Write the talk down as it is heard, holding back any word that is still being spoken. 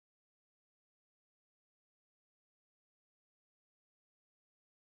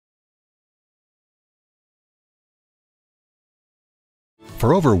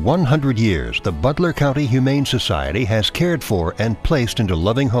For over 100 years, the Butler County Humane Society has cared for and placed into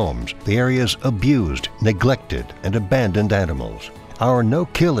loving homes the area's abused, neglected, and abandoned animals. Our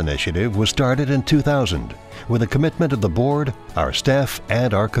No-Kill initiative was started in 2000 with a commitment of the board, our staff,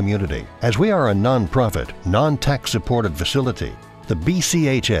 and our community. As we are a non-profit, non-tax supported facility, the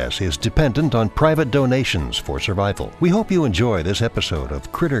BCHS is dependent on private donations for survival. We hope you enjoy this episode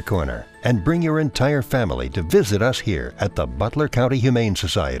of Critter Corner and bring your entire family to visit us here at the Butler County Humane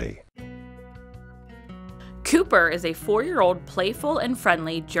Society. Cooper is a 4-year-old playful and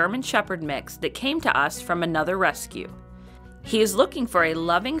friendly German Shepherd mix that came to us from another rescue. He is looking for a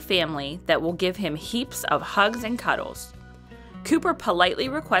loving family that will give him heaps of hugs and cuddles. Cooper politely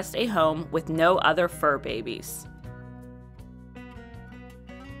requests a home with no other fur babies.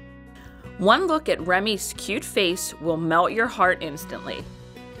 One look at Remy's cute face will melt your heart instantly.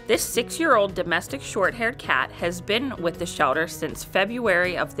 This 6-year-old domestic short-haired cat has been with the shelter since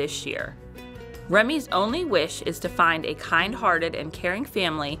February of this year. Remy's only wish is to find a kind-hearted and caring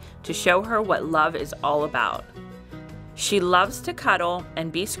family to show her what love is all about. She loves to cuddle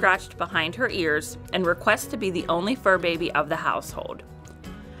and be scratched behind her ears and requests to be the only fur baby of the household.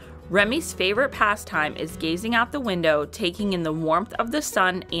 Remy's favorite pastime is gazing out the window, taking in the warmth of the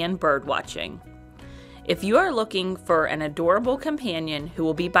sun and bird watching. If you are looking for an adorable companion who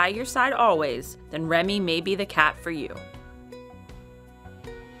will be by your side always, then Remy may be the cat for you.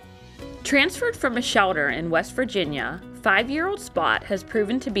 Transferred from a shelter in West Virginia, 5-year-old Spot has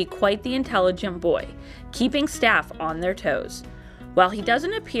proven to be quite the intelligent boy, keeping staff on their toes. While he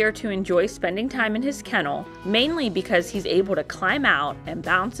doesn't appear to enjoy spending time in his kennel, mainly because he's able to climb out and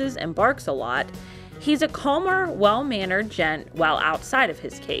bounces and barks a lot, he's a calmer, well-mannered gent while outside of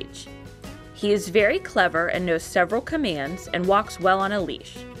his cage. He is very clever and knows several commands and walks well on a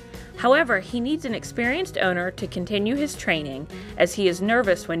leash. However, he needs an experienced owner to continue his training as he is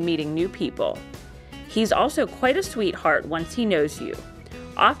nervous when meeting new people. He's also quite a sweetheart once he knows you,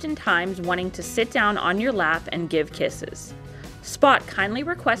 oftentimes wanting to sit down on your lap and give kisses. Spot kindly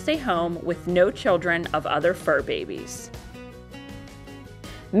requests a home with no children of other fur babies.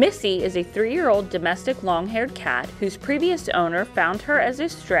 Missy is a 3-year-old domestic long-haired cat whose previous owner found her as a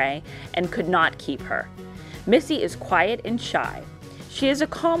stray and could not keep her. Missy is quiet and shy. She is a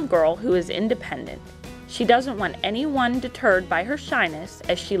calm girl who is independent. She doesn't want anyone deterred by her shyness,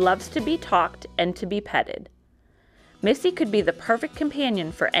 as she loves to be talked and to be petted. Missy could be the perfect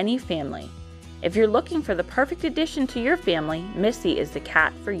companion for any family. If you're looking for the perfect addition to your family, Missy is the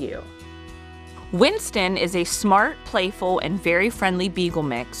cat for you. Winston is a smart, playful, and very friendly beagle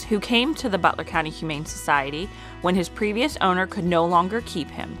mix who came to the Butler County Humane Society when his previous owner could no longer keep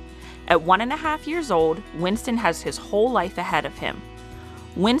him. At 1.5 years old, Winston has his whole life ahead of him.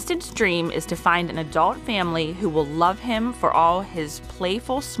 Winston's dream is to find an adult family who will love him for all his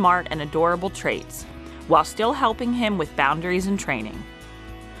playful, smart, and adorable traits, while still helping him with boundaries and training.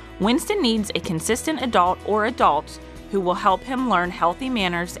 Winston needs a consistent adult or adults who will help him learn healthy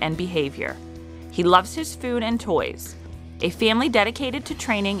manners and behavior. He loves his food and toys. A family dedicated to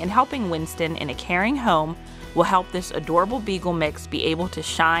training and helping Winston in a caring home will help this adorable beagle mix be able to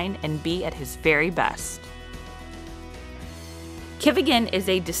shine and be at his very best. Kivigan is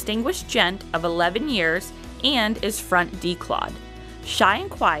a distinguished gent of 11 years and is front declawed. Shy and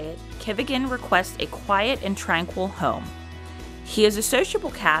quiet, Kivigan requests a quiet and tranquil home. He is a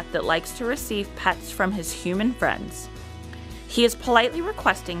sociable cat that likes to receive pets from his human friends. He is politely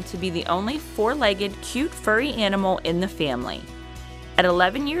requesting to be the only 4-legged, cute, furry animal in the family. At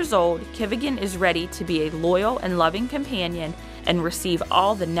 11 years old, Kivigan is ready to be a loyal and loving companion and receive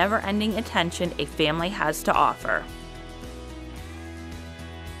all the never-ending attention a family has to offer.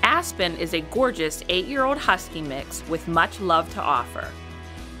 Aspen is a gorgeous 8-year-old husky mix with much love to offer.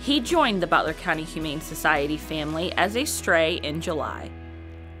 He joined the Butler County Humane Society family as a stray in July.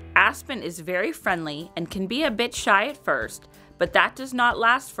 Aspen is very friendly and can be a bit shy at first, but that does not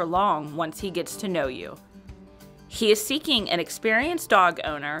last for long once he gets to know you. He is seeking an experienced dog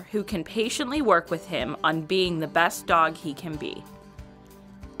owner who can patiently work with him on being the best dog he can be.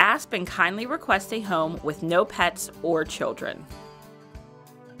 Aspen kindly requests a home with no pets or children.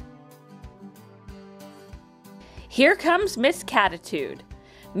 Here comes Miss Catitude.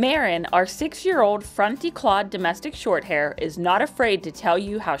 Marin, our 6-year-old front declawed domestic shorthair, is not afraid to tell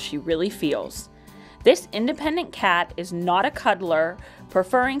you how she really feels. This independent cat is not a cuddler,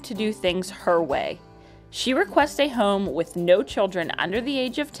 preferring to do things her way. She requests a home with no children under the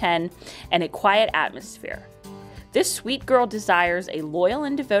age of 10 and a quiet atmosphere. This sweet girl desires a loyal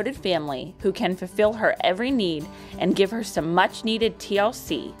and devoted family who can fulfill her every need and give her some much-needed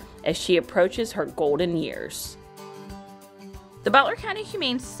TLC as she approaches her golden years. The Butler County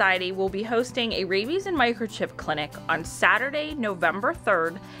Humane Society will be hosting a rabies and microchip clinic on Saturday, November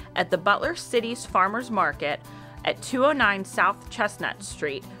 3rd at the Butler City's Farmers Market at 209 South Chestnut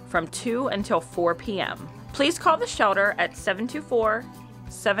Street from 2 until 4 p.m. Please call the shelter at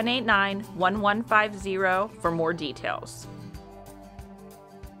 724-789-1150 for more details.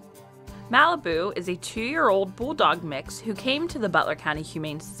 Malibu is a 2-year-old bulldog mix who came to the Butler County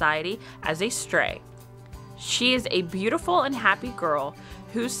Humane Society as a stray. She is a beautiful and happy girl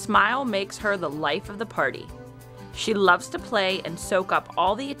whose smile makes her the life of the party. She loves to play and soak up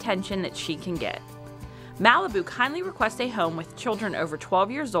all the attention that she can get. Malibu kindly requests a home with children over 12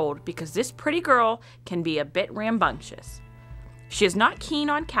 years old because this pretty girl can be a bit rambunctious. She is not keen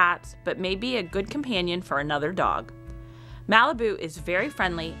on cats, but may be a good companion for another dog. Malibu is very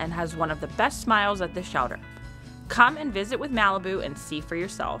friendly and has one of the best smiles at the shelter. Come and visit with Malibu and see for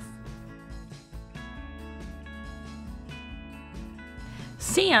yourself.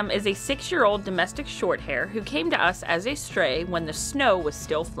 Sam is a 6-year-old domestic shorthair who came to us as a stray when the snow was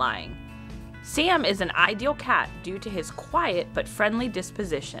still flying. Sam is an ideal cat due to his quiet but friendly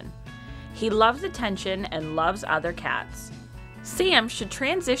disposition. He loves attention and loves other cats. Sam should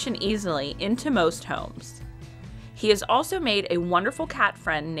transition easily into most homes. He has also made a wonderful cat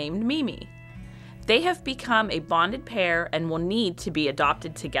friend named Mimi. They have become a bonded pair and will need to be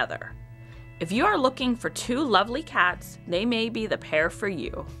adopted together. If you are looking for 2 lovely cats, they may be the pair for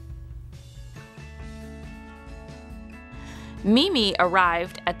you. Mimi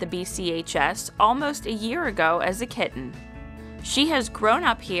arrived at the BCHS almost a year ago as a kitten. She has grown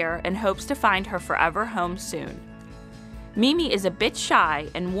up here and hopes to find her forever home soon. Mimi is a bit shy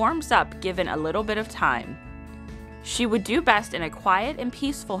and warms up given a little bit of time. She would do best in a quiet and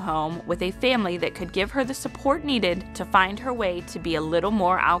peaceful home with a family that could give her the support needed to find her way to be a little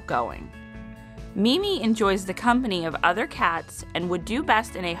more outgoing. Mimi enjoys the company of other cats and would do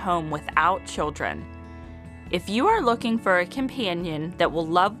best in a home without children. If you are looking for a companion that will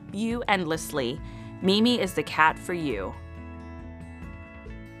love you endlessly, Mimi is the cat for you.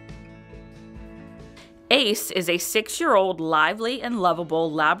 Ace is a 6-year-old lively and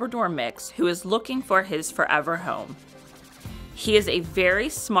lovable Labrador mix who is looking for his forever home. He is a very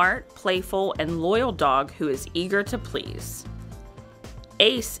smart, playful, and loyal dog who is eager to please.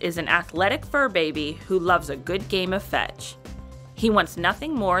 Ace is an athletic fur baby who loves a good game of fetch. He wants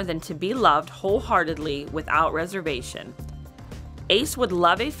nothing more than to be loved wholeheartedly without reservation. Ace would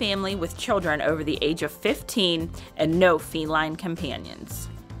love a family with children over the age of 15 and no feline companions.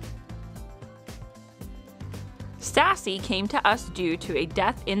 Sassy came to us due to a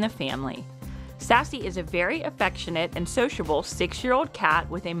death in the family. Sassy is a very affectionate and sociable 6-year-old cat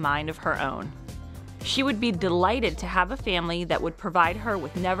with a mind of her own. She would be delighted to have a family that would provide her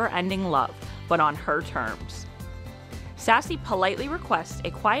with never-ending love, but on her terms. Sassy politely requests a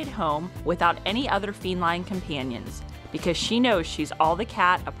quiet home without any other feline companions, because she knows she's all the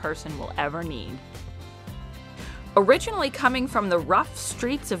cat a person will ever need. Originally coming from the rough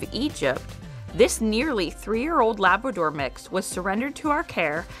streets of Egypt, this nearly 3-year-old Labrador mix was surrendered to our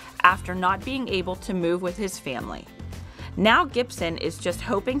care after not being able to move with his family. Now Gibson is just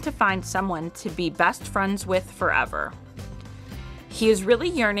hoping to find someone to be best friends with forever. He is really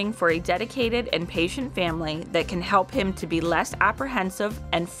yearning for a dedicated and patient family that can help him to be less apprehensive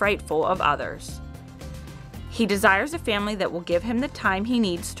and frightful of others. He desires a family that will give him the time he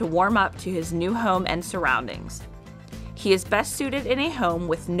needs to warm up to his new home and surroundings. He is best suited in a home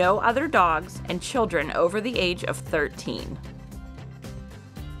with no other dogs and children over the age of 13.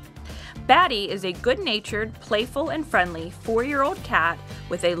 Batty is a good-natured, playful, and friendly 4-year-old cat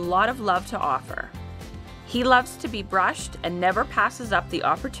with a lot of love to offer. He loves to be brushed and never passes up the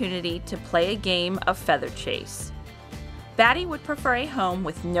opportunity to play a game of feather chase. Batty would prefer a home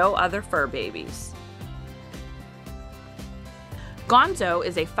with no other fur babies. Gonzo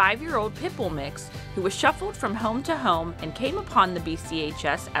is a 5-year-old pit bull mix who was shuffled from home to home and came upon the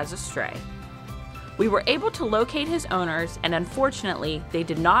BCHS as a stray. We were able to locate his owners, and unfortunately, they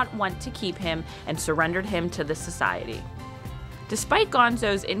did not want to keep him and surrendered him to the society. Despite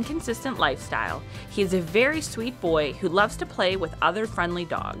Gonzo's inconsistent lifestyle, he is a very sweet boy who loves to play with other friendly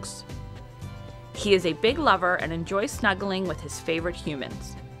dogs. He is a big lover and enjoys snuggling with his favorite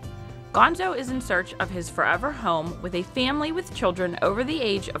humans. Gonzo is in search of his forever home with a family with children over the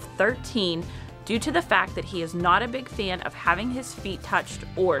age of 13 due to the fact that he is not a big fan of having his feet touched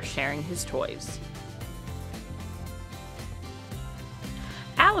or sharing his toys.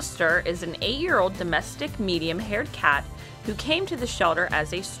 Alistair is an 8-year-old domestic medium-haired cat who came to the shelter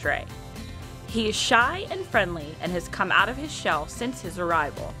as a stray. He is shy and friendly and has come out of his shell since his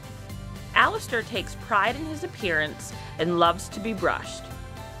arrival. Alistair takes pride in his appearance and loves to be brushed.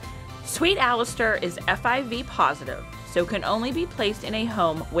 Sweet Alistair is FIV positive, so can only be placed in a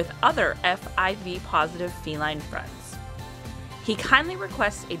home with other FIV positive feline friends. He kindly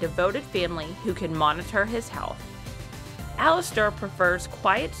requests a devoted family who can monitor his health. Alistair prefers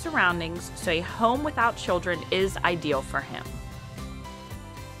quiet surroundings, so a home without children is ideal for him.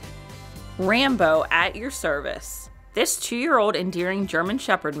 Rambo at your service. This 2-year-old endearing German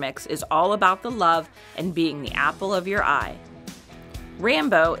Shepherd mix is all about the love and being the apple of your eye.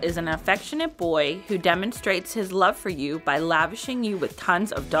 Rambo is an affectionate boy who demonstrates his love for you by lavishing you with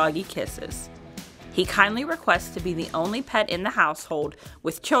tons of doggy kisses. He kindly requests to be the only pet in the household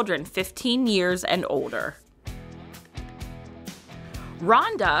with children 15 years and older.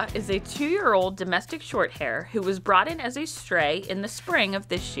 Rhonda is a 2-year-old domestic shorthair who was brought in as a stray in the spring of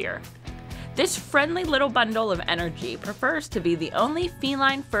this year. This friendly little bundle of energy prefers to be the only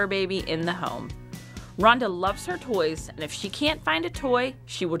feline fur baby in the home. Rhonda loves her toys, and if she can't find a toy,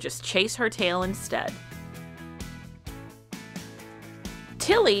 she will just chase her tail instead.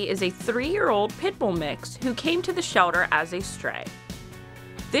 Tilly is a 3-year-old pit bull mix who came to the shelter as a stray.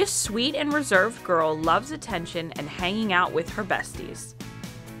 This sweet and reserved girl loves attention and hanging out with her besties.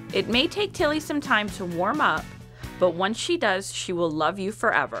 It may take Tilly some time to warm up, but once she does, she will love you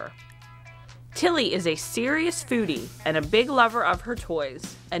forever. Tilly is a serious foodie and a big lover of her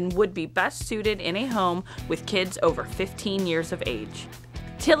toys and would be best suited in a home with kids over 15 years of age.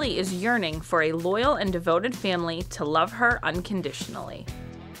 Tilly is yearning for a loyal and devoted family to love her unconditionally.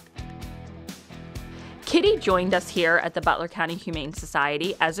 Kitty joined us here at the Butler County Humane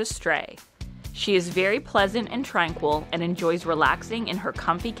Society as a stray. She is very pleasant and tranquil and enjoys relaxing in her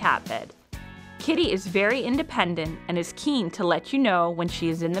comfy cat bed. Kitty is very independent and is keen to let you know when she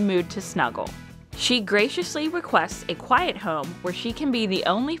is in the mood to snuggle. She graciously requests a quiet home where she can be the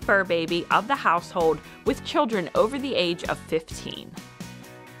only fur baby of the household with children over the age of 15.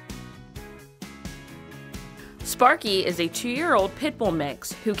 Sparky is a 2-year-old pit bull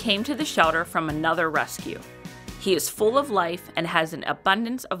mix who came to the shelter from another rescue. He is full of life and has an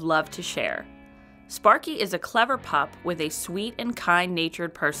abundance of love to share. Sparky is a clever pup with a sweet and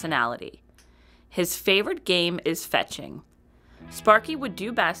kind-natured personality. His favorite game is fetching. Sparky would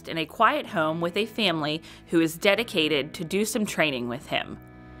do best in a quiet home with a family who is dedicated to do some training with him.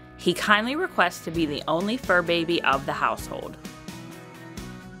 He kindly requests to be the only fur baby of the household.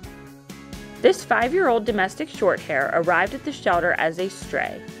 This 5-year-old domestic shorthair arrived at the shelter as a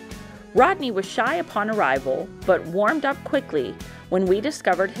stray. Rodney was shy upon arrival, but warmed up quickly when we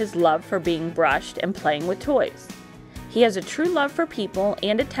discovered his love for being brushed and playing with toys. He has a true love for people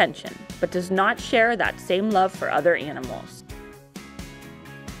and attention, but does not share that same love for other animals.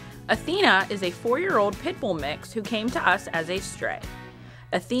 Athena is a 4-year-old pit bull mix who came to us as a stray.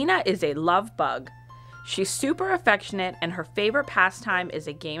 Athena is a love bug. She's super affectionate and her favorite pastime is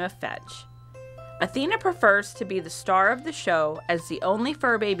a game of fetch. Athena prefers to be the star of the show as the only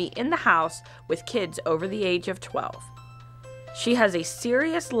fur baby in the house with kids over the age of 12. She has a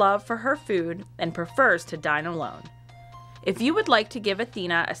serious love for her food and prefers to dine alone. If you would like to give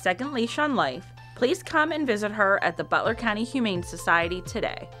Athena a second leash on life, please come and visit her at the Butler County Humane Society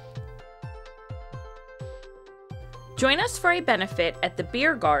today. Join us for a benefit at the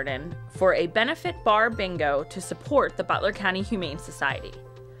Beer Garden for a benefit bar bingo to support the Butler County Humane Society.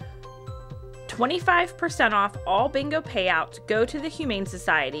 25% off all bingo payouts go to the Humane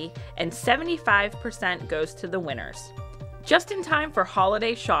Society and 75% goes to the winners. Just in time for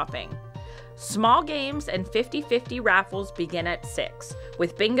holiday shopping. Small games and 50-50 raffles begin at 6,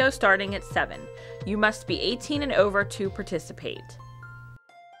 with bingo starting at 7. You must be 18 and over to participate.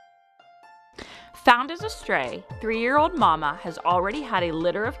 Found as a stray, 3-year-old Mama has already had a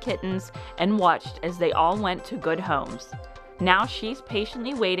litter of kittens and watched as they all went to good homes. Now she's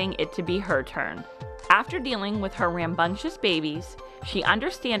patiently waiting it to be her turn. After dealing with her rambunctious babies, she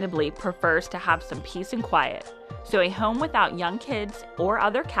understandably prefers to have some peace and quiet, so a home without young kids or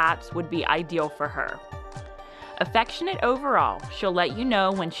other cats would be ideal for her. Affectionate overall, she'll let you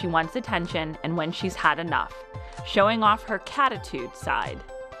know when she wants attention and when she's had enough, showing off her catitude side.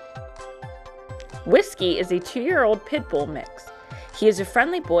 Whiskey is a 2-year-old pit bull mix. He is a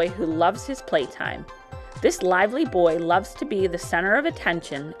friendly boy who loves his playtime. This lively boy loves to be the center of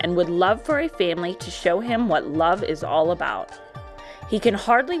attention and would love for a family to show him what love is all about. He can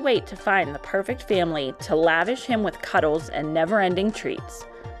hardly wait to find the perfect family to lavish him with cuddles and never-ending treats.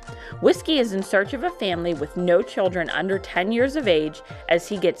 Whiskey is in search of a family with no children under 10 years of age, as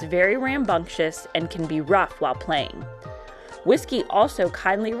he gets very rambunctious and can be rough while playing. Whiskey also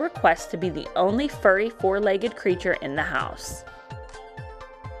kindly requests to be the only furry 4-legged creature in the house.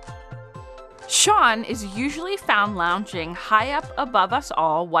 Sean is usually found lounging high up above us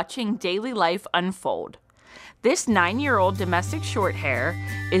all, watching daily life unfold. This 9-year-old domestic shorthair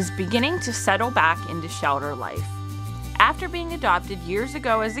is beginning to settle back into shelter life. After being adopted years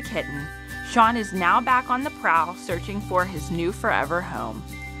ago as a kitten, Sean is now back on the prowl searching for his new forever home.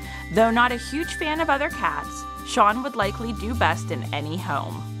 Though not a huge fan of other cats, Sean would likely do best in any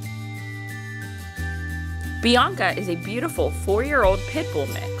home. Bianca is a beautiful 4-year-old pit bull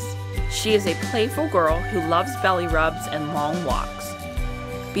mix. She is a playful girl who loves belly rubs and long walks.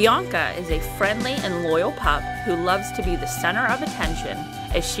 Bianca is a friendly and loyal pup who loves to be the center of attention,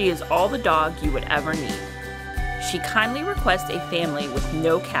 as she is all the dog you would ever need. She kindly requests a family with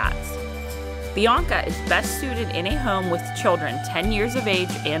no cats. Bianca is best suited in a home with children 10 years of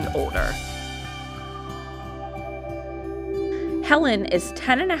age and older. Helen is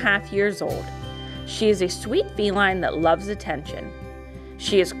 10.5 years old. She is a sweet feline that loves attention.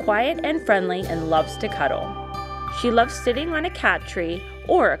 She is quiet and friendly and loves to cuddle. She loves sitting on a cat tree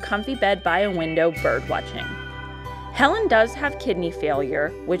or a comfy bed by a window bird watching. Helen does have kidney failure,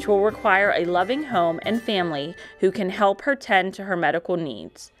 which will require a loving home and family who can help her tend to her medical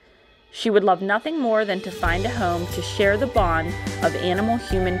needs. She would love nothing more than to find a home to share the bond of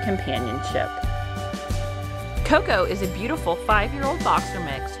animal-human companionship. Coco is a beautiful 5-year-old boxer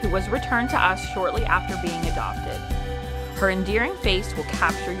mix who was returned to us shortly after being adopted. Her endearing face will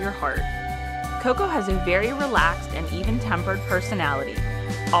capture your heart. Coco has a very relaxed and even-tempered personality,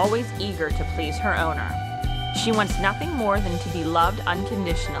 always eager to please her owner. She wants nothing more than to be loved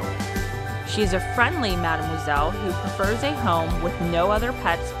unconditionally. She is a friendly mademoiselle who prefers a home with no other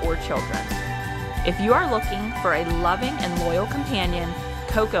pets or children. If you are looking for a loving and loyal companion,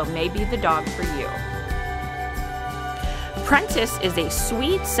 Coco may be the dog for you. Prentice is a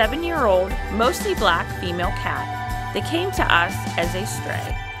sweet 7-year-old, mostly black female cat that came to us as a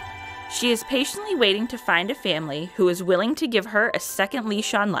stray. She is patiently waiting to find a family who is willing to give her a second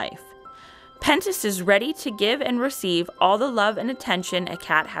leash on life. Prentice is ready to give and receive all the love and attention a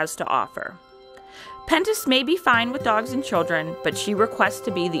cat has to offer. Prentice may be fine with dogs and children, but she requests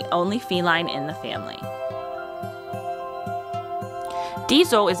to be the only feline in the family.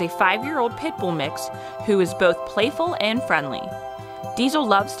 Diesel is a 5-year-old pit bull mix who is both playful and friendly. Diesel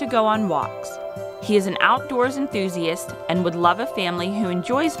loves to go on walks. He is an outdoors enthusiast and would love a family who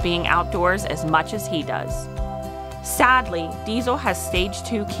enjoys being outdoors as much as he does. Sadly, Diesel has stage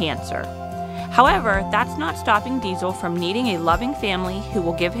 2 cancer. However, that's not stopping Diesel from needing a loving family who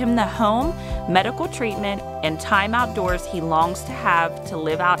will give him the home, medical treatment, and time outdoors he longs to have to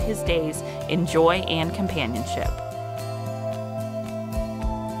live out his days in joy and companionship.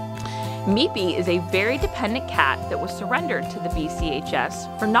 Meepy is a very dependent cat that was surrendered to the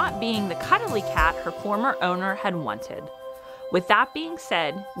BCHS for not being the cuddly cat her former owner had wanted. With that being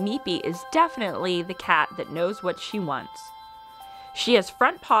said, Meepy is definitely the cat that knows what she wants. She has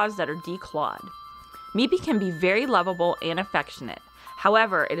front paws that are declawed. Meepy can be very lovable and affectionate.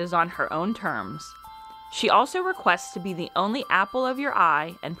 However, it is on her own terms. She also requests to be the only apple of your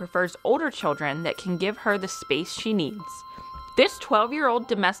eye and prefers older children that can give her the space she needs. This 12-year-old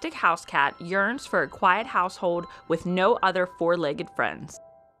domestic house cat yearns for a quiet household with no other 4-legged friends.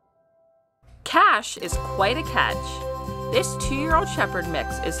 Cash is quite a catch. This 2-year-old shepherd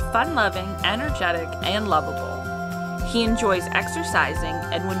mix is fun-loving, energetic, and lovable. He enjoys exercising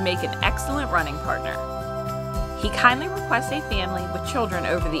and would make an excellent running partner. He kindly requests a family with children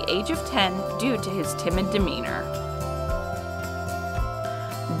over the age of 10 due to his timid demeanor.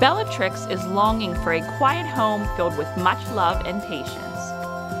 Bellatrix is longing for a quiet home filled with much love and patience.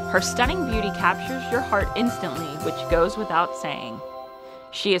 Her stunning beauty captures your heart instantly, which goes without saying.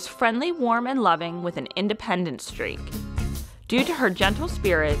 She is friendly, warm, and loving with an independent streak. Due to her gentle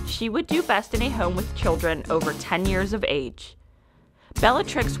spirit, she would do best in a home with children over 10 years of age.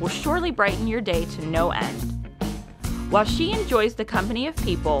 Bellatrix will surely brighten your day to no end. While she enjoys the company of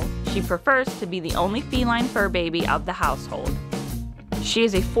people, she prefers to be the only feline fur baby of the household. She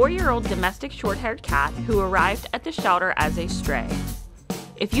is a 4-year-old domestic short-haired cat who arrived at the shelter as a stray.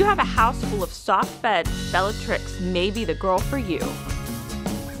 If you have a house full of soft beds, Bellatrix may be the girl for you.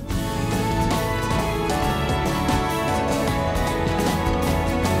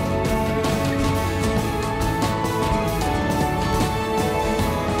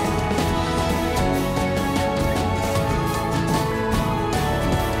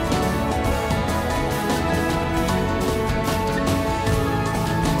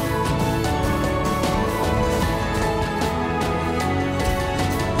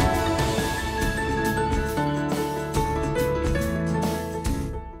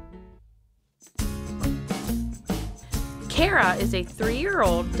 Kara is a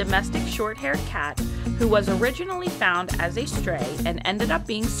 3-year-old domestic short-haired cat who was originally found as a stray and ended up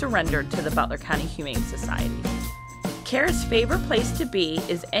being surrendered to the Butler County Humane Society. Kara's favorite place to be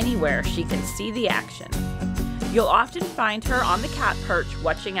is anywhere she can see the action. You'll often find her on the cat perch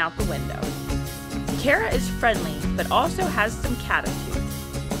watching out the window. Kara is friendly but also has some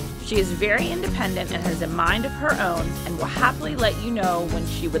catitude. She is very independent and has a mind of her own and will happily let you know when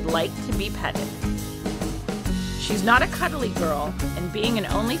she would like to be petted. She's not a cuddly girl, and being an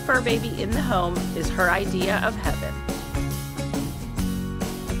only fur baby in the home is her idea of heaven.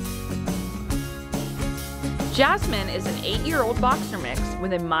 Jasmine is an 8-year-old boxer mix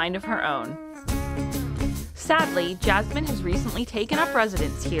with a mind of her own. Sadly, Jasmine has recently taken up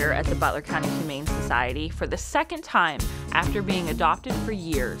residence here at the Butler County Humane Society for the second time after being adopted for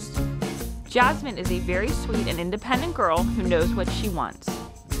years. Jasmine is a very sweet and independent girl who knows what she wants.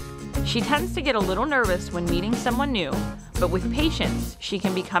 She tends to get a little nervous when meeting someone new, but with patience, she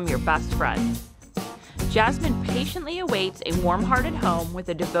can become your best friend. Jasmine patiently awaits a warm-hearted home with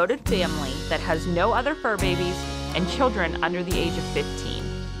a devoted family that has no other fur babies and children under the age of 15.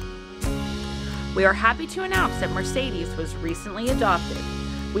 We are happy to announce that Mercedes was recently adopted.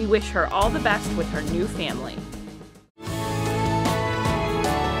 We wish her all the best with her new family.